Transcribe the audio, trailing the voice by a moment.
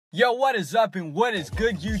Yo, what is up and what is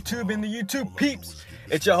good, YouTube and the YouTube peeps?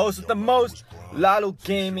 It's your host with the most, Lalo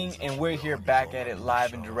Gaming, and we're here back at it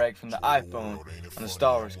live and direct from the iPhone on the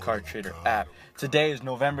Star Wars Card Trader app. Today is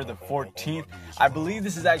November the 14th. I believe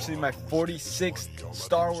this is actually my 46th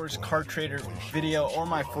Star Wars Card Trader video, or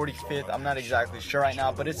my 45th. I'm not exactly sure right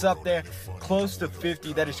now, but it's up there, close to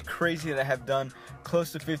 50. That is crazy that I have done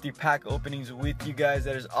close to 50 pack openings with you guys.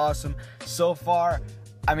 That is awesome. So far,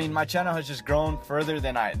 I mean, my channel has just grown further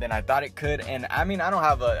than I thought it could, and I mean, I don't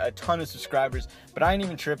have a ton of subscribers, but I ain't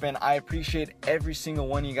even tripping. I appreciate every single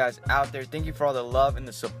one of you guys out there. Thank you for all the love and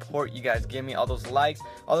the support you guys give me, all those likes,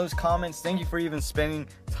 all those comments. Thank you for even spending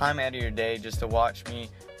time out of your day just to watch me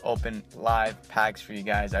open live packs for you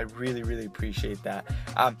guys. I really appreciate that.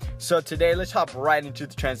 So today, let's hop right into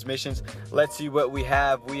the transmissions. Let's see what we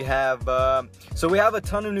have. We have a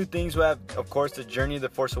ton of new things. We have, of course, the Journey of the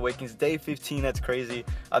Force Awakens day 15. That's crazy.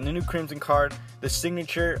 The new Crimson card, the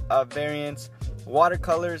signature variants,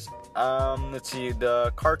 watercolors. Let's see,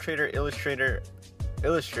 the Card Trader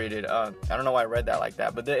illustrated, I don't know why I read that like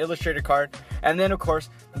that, but the illustrated card, and then of course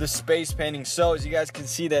the space painting. So as you guys can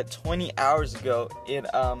see, that 20 hours ago it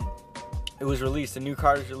was released. The new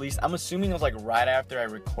card was released. I'm assuming it was like right after I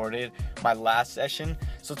recorded my last session,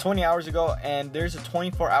 so 20 hours ago, and there's a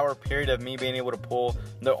 24-hour period of me being able to pull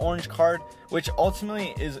the orange card, which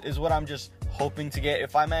ultimately is what I'm just hoping to get.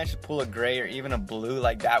 If I manage to pull a gray or even a blue,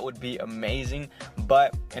 like, that would be amazing,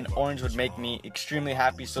 but an orange would make me extremely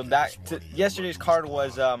happy. So yesterday's card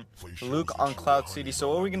was Luke on Cloud City. So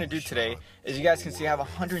what we're gonna do today is, you guys can see I have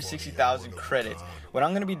 160,000 credits. What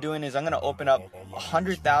I'm gonna be doing is I'm gonna open up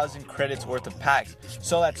 100,000 credits worth of packs.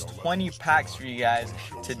 So that's 20 packs for you guys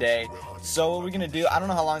today. So what we're gonna do, I don't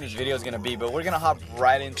know how long this video is gonna be, but we're gonna hop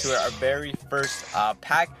right into it, our very first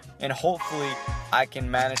pack, and hopefully I can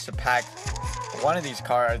manage to pack one of these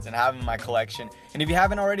cards and have them in my collection. And if you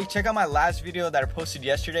haven't already, check out my last video that I posted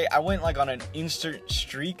yesterday. I went like on an insert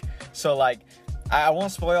streak, so like I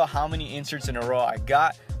won't spoil how many inserts in a row I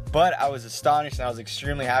got, but I was astonished and I was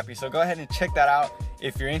extremely happy. So go ahead and check that out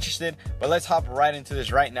if you're interested. But let's hop right into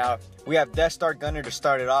this right now. We have Death Star Gunner to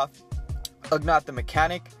start it off, Ugnaught the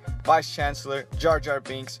Mechanic, Vice Chancellor, Jar Jar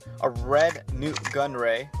Binks, a red Newt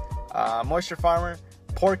Gunray, Moisture Farmer,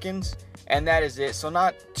 Porkins, and that is it. So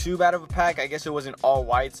not too bad of a pack. I guess it wasn't all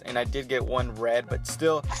whites, and I did get one red, but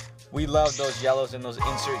still, we love those yellows and those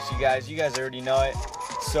inserts, you guys already know it.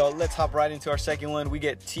 So let's hop right into our second one. We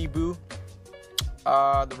get T-Boo,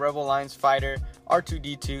 the Rebel Alliance Fighter,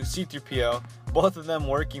 R2-D2, C-3PO, both of them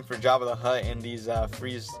working for Jabba the Hutt in these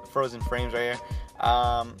frozen frames right here.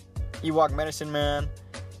 Ewok Medicine Man,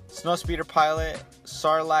 Snowspeeder Pilot,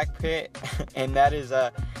 Sarlacc Pit, and that is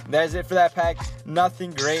it for that pack.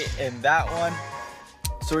 Nothing great in that one.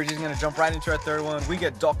 So we're just gonna jump right into our third one. We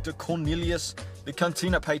get Dr. Cornelius, the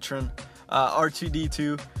Cantina Patron,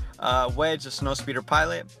 R2-D2, Wedge, the Snowspeeder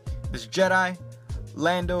Pilot, this Jedi,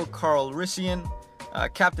 Lando Calrissian,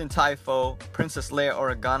 Captain Typho, Princess Leia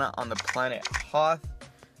Organa on the planet Hoth.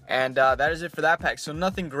 And that is it for that pack. So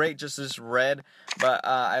nothing great, just this red, but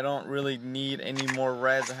I don't really need any more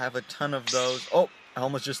reds. I have a ton of those. Oh, I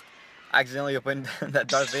almost just accidentally opened that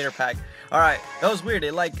Darth Vader pack. Alright, that was weird.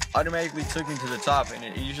 It like automatically took me to the top, and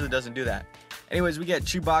it usually doesn't do that. Anyways, we get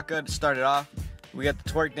Chewbacca to start it off. We got the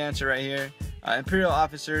Twerk Dancer right here, Imperial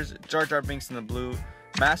Officers, Jar Jar Binks in the blue,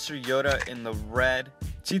 Master Yoda in the red,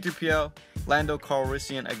 C-3PO, Lando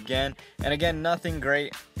Calrissian again, and again, nothing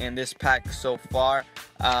great in this pack so far,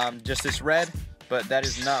 just this red, but that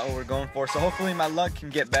is not what we're going for. So hopefully my luck can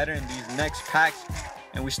get better in these next packs.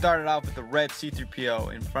 And we started off with the red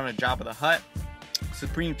C-3PO in front of Jabba the Hutt,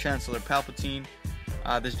 Supreme Chancellor Palpatine,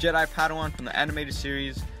 this Jedi Padawan from the animated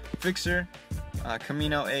series, Fixer,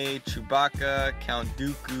 Kamino A, Chewbacca, Count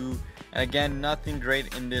Dooku, and again, nothing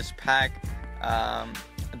great in this pack.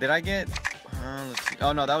 Did I get, let's see.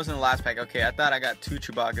 Oh no, that was in the last pack. Okay, I thought I got 2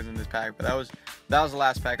 Chewbaccas in this pack, but that was the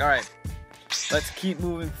last pack. Alright, let's keep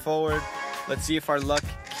moving forward. Let's see if our luck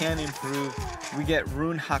can improve. We get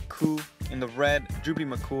Rune Haku in the red, Droopy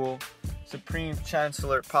McCool, Supreme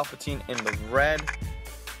Chancellor Palpatine in the red,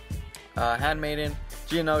 Handmaiden,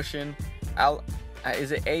 Geonosian,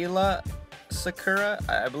 is it Ayla Sakura?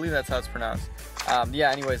 I believe that's how it's pronounced. Yeah,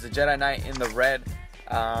 anyways, the Jedi Knight in the red,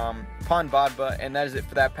 Pon Bodba, and that is it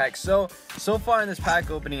for that pack. So far in this pack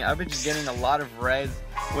opening, I've been just getting a lot of reds,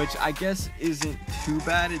 which I guess isn't too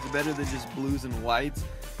bad. It's better than just blues and whites,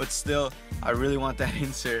 but still, I really want that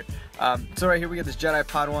insert. So right here we get this Jedi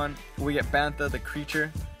Padawan, we get Bantha the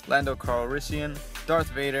Creature, Lando Calrissian, Darth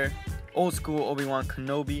Vader, Old School Obi-Wan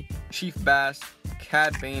Kenobi, Chief Bass,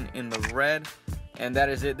 Cad Bane in the red, and that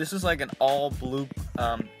is it. This is like an all blue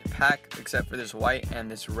pack except for this white and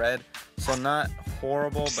this red. So not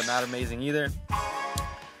horrible, but not amazing either.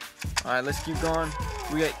 Alright, let's keep going.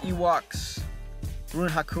 We got Ewoks, Rune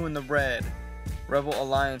Haku in the red, Rebel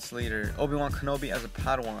Alliance leader, Obi-Wan Kenobi as a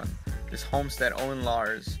Padawan, this Homestead Owen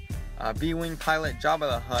Lars, B-Wing pilot Jabba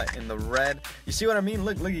the Hutt in the red. You see what I mean?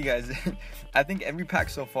 Look you guys. I think every pack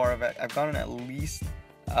so far I've gotten at least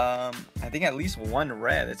I think at least one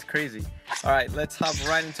red. It's crazy. Alright, let's hop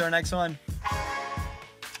right into our next one.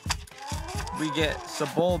 We get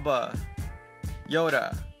Sebulba,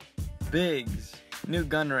 Yoda, Biggs, Newt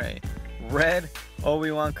Gunray, red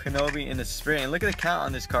Obi-Wan Kenobi in the spirit. And look at the count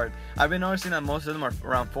on this card. I've been noticing that most of them are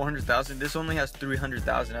around 400,000. This only has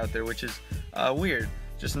 300,000 out there, which is weird.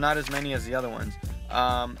 Just not as many as the other ones.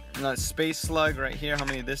 Space Slug right here. How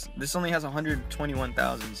many? This only has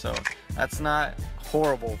 121,000. So that's not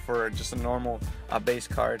horrible for just a normal base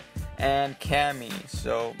card. And Cammy.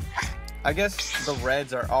 So I guess the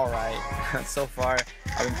reds are alright. So far,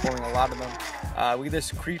 I've been pulling a lot of them. We get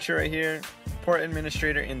this creature right here. Port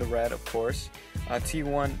Administrator in the red, of course.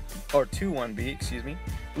 T1 or 2-1B, excuse me.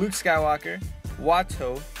 Luke Skywalker,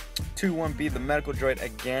 Watto, 2-1B, the medical droid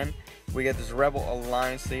again. We get this Rebel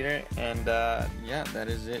Alliance leader, and yeah, that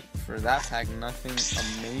is it for that pack. Nothing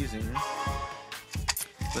amazing.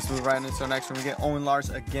 Let's move right into the next one. We get Owen Lars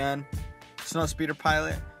again, Snowspeeder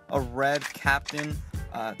pilot, a red captain,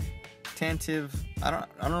 Tantive. I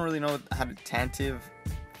don't really know how to Tantive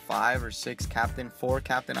 5 or 6 captain, 4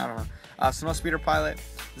 captain. I don't know. Snowspeeder pilot,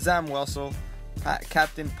 Zam Welsel,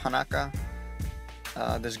 Captain Panaka.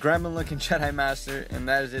 There's Gremlin looking Jedi Master, and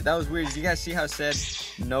that is it. That was weird. Did you guys see how it said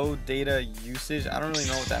no data usage? I don't really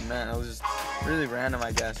know what that meant. It was just really random,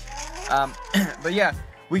 I guess. But yeah,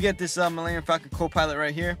 we get this Millennium Falcon co-pilot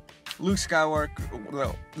right here. Luke Skywalker,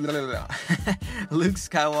 Luke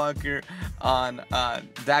Skywalker on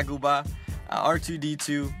Dagobah,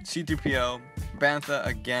 R2-D2, C-3PO, Bantha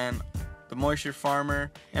again, the Moisture Farmer,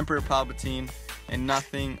 Emperor Palpatine, and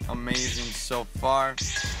nothing amazing so far.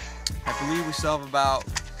 I believe we still have about,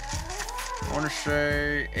 I want to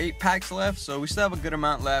say 8 packs left, so we still have a good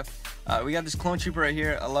amount left. We got this Clone Trooper right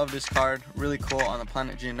here. I love this card, really cool, on the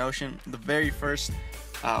planet Geonosian. The very first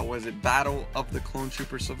was it Battle of the Clone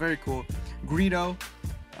Troopers, so very cool. Greedo,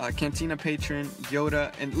 Cantina Patron,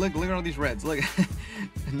 Yoda, and look at all these reds. Look,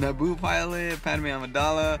 Naboo pilot, Padme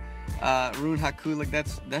Amidala, Rune Haku. Look,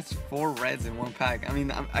 that's 4 reds in one pack. I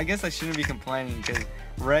mean, I guess I shouldn't be complaining because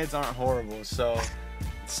reds aren't horrible.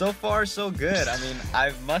 So far so good. I mean,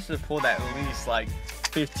 I must have pulled at least like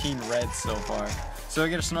 15 reds so far. So we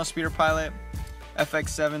get a Snowspeeder pilot,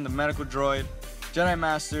 FX7, the medical droid, Jedi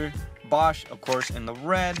Master, Bosch, of course, in the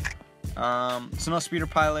red. Snowspeeder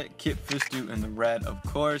pilot, Kit Fisto in the red, of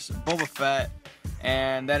course, Boba Fett,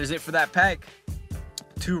 and that is it for that pack.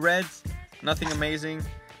 2 reds, nothing amazing.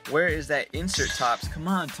 Where is that insert, Tops? Come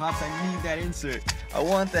on, Tops, I need that insert. I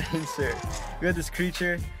want that insert. We got this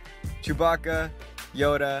creature, Chewbacca,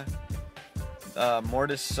 Yoda,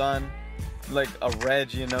 Mortis Sun, like a red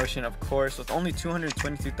Geonosian, of course, with only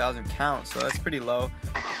 222,000 counts, so that's pretty low.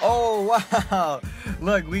 Oh wow,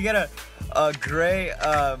 look, we got a gray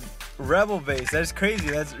Rebel base. That's crazy.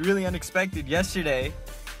 That's really unexpected. Yesterday,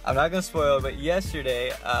 I'm not gonna spoil it, but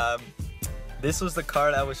yesterday this was the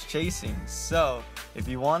card I was chasing. So if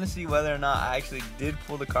you want to see whether or not I actually did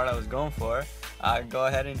pull the card I was going for, go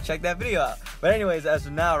ahead and check that video out. But anyways, as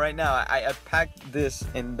of now, right now, I packed this,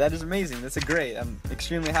 and that is amazing. That's a great. I'm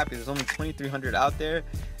extremely happy. There's only 2,300 out there.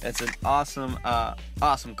 It's an awesome,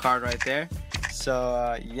 awesome card right there.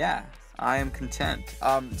 So yeah, I am content.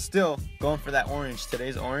 Still going for that orange.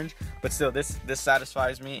 Today's orange, but still, this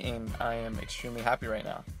satisfies me, and I am extremely happy right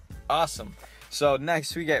now. Awesome. So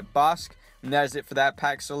next we get Bossk, and that is it for that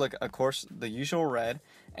pack. So look, of course, the usual red.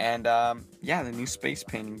 And yeah, the new space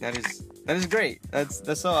painting. That is great.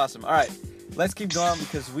 That's so awesome. All right, let's keep going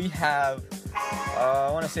because we have I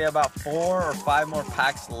want to say about 4 or 5 more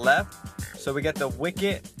packs left. So we get the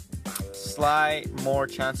Wicket, Sly Moore,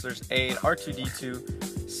 Chancellor's Aid,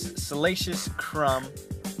 R2-D2, Salacious Crumb,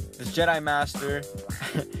 this Jedi Master.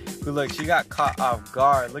 Who, look, she got caught off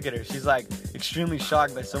guard. Look at her. She's like extremely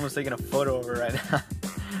shocked that someone's taking a photo of her right now.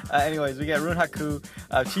 Anyways, we got Rune Haku,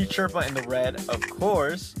 Chief Chirpa in the red, of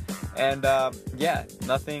course, and yeah,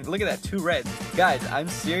 nothing. Look at that, 2 reds, guys. I'm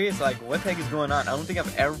serious. Like, what the heck is going on? I don't think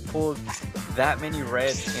I've ever pulled that many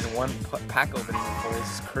reds in one pack opening before.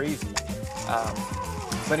 This is crazy.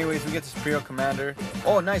 But anyways, we get this Imperial Commander.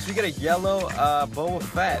 Oh, nice. We get a yellow Boba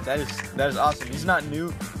Fett. That is awesome. He's not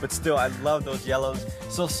new, but still, I love those yellows.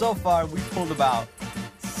 So far, we pulled about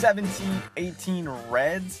 17, 18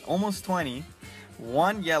 reds, almost 20.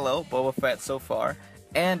 1 yellow Boba Fett so far,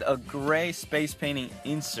 and a gray space painting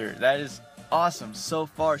insert. That is awesome. So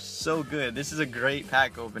far, so good. This is a great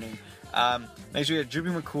pack opening. Next we have Droopy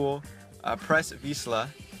McCool, Press Vizsla,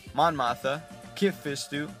 Mon Mothma, Kit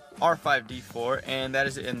Fisto, R5D4, and that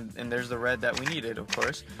is and there's the red that we needed, of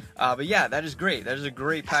course. But yeah, that is great. That is a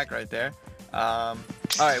great pack right there.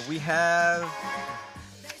 Alright, we have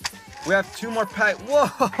 2 more pack.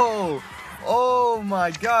 Whoa! Oh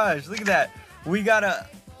my gosh, look at that. We got a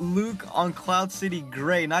Luke on Cloud City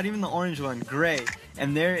gray, not even the orange one, gray.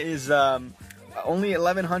 And there is only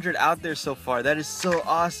 1100 out there so far. That is so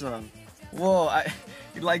awesome. Whoa,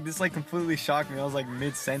 this completely shocked me. I was like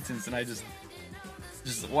mid-sentence and I just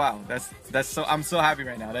wow, that's so, I'm so happy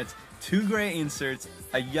right now. That's 2 gray inserts,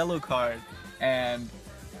 a yellow card, and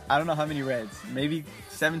I don't know how many reds, maybe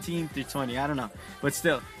 17 through 20, I don't know, but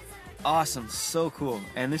still awesome, so cool.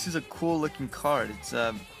 And this is a cool looking card. It's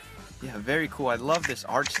yeah, very cool. I love this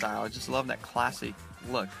art style. I just love that classic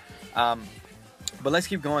look. But let's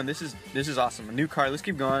keep going. This is awesome. A new card. Let's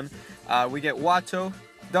keep going. We get Watto,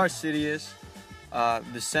 Darth Sidious,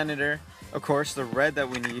 the Senator, of course the red that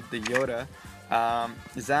we need, the Yoda,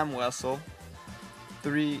 Zam Wesell,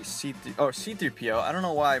 C-3PO. I don't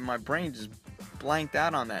know why my brain just blanked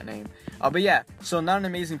out on that name. But yeah, so not an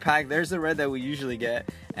amazing pack. There's the red that we usually get,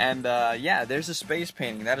 and yeah, there's a space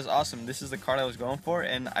painting. That is awesome. This is the card I was going for,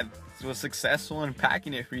 and I was successful in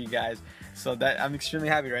packing it for you guys, so that I'm extremely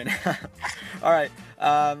happy right now. All right,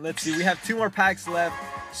 let's see. We have 2 more packs left,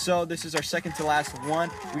 so this is our second to last one.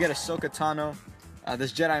 We got Ahsoka Tano,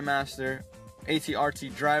 this Jedi Master,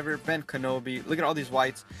 AT-RT Driver, Ben Kenobi. Look at all these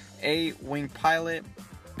whites. A-Wing Pilot,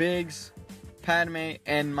 Biggs, Padme,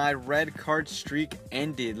 and my red card streak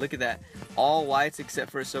ended. Look at that. All whites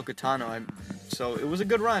except for Ahsoka Tano. So it was a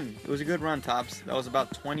good run. It was a good run, Tops. That was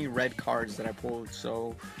about 20 red cards that I pulled.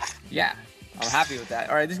 So yeah, I'm happy with that.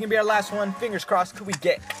 All right, this is going to be our last one. Fingers crossed. Could we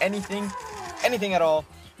get anything? Anything at all?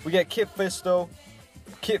 We get Kit Fisto.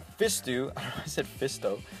 I said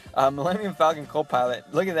Fisto. Millennium Falcon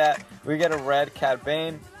Co-Pilot. Look at that. We get a red Cad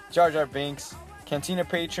Bane, Jar Jar Binks, Cantina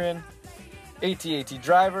Patron, AT-AT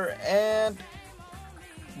Driver, and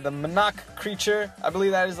the Monarch Creature. I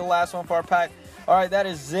believe that is the last one for our pack. Alright, that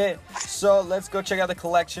is it. So let's go check out the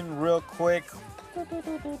collection real quick.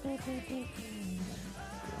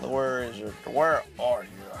 Where are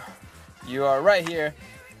you? You are right here.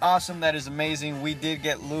 Awesome, that is amazing. We did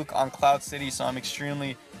get Luke on Cloud City, so I'm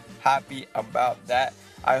extremely happy about that.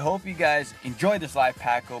 I hope you guys enjoyed this live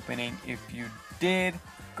pack opening. If you did,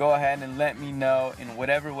 go ahead and let me know in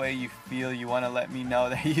whatever way you feel you want to let me know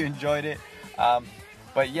that you enjoyed it.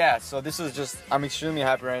 But yeah, so this is just, I'm extremely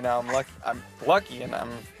happy right now. I'm lucky and I'm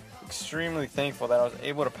extremely thankful that I was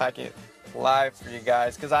able to pack it live for you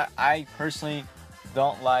guys, because I personally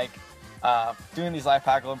don't like doing these live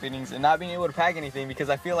pack openings and not being able to pack anything, because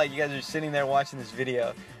I feel like you guys are sitting there watching this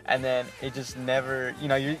video and then it just never, you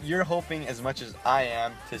know, you're hoping as much as I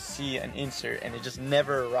am to see an insert and it just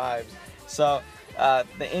never arrives. So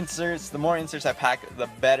the more inserts I pack, the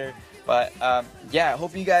better. But yeah, I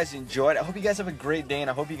hope you guys enjoyed. I hope you guys have a great day, and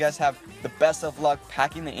I hope you guys have the best of luck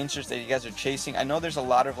packing the inserts that you guys are chasing. I know there's a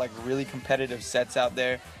lot of like really competitive sets out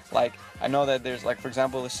there. Like I know that there's, like, for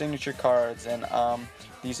example, the signature cards and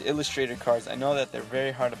these illustrated cards. I know that they're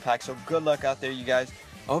very hard to pack, so good luck out there, you guys.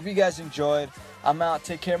 I hope you guys enjoyed. I'm out.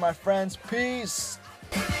 Take care, my friends. Peace.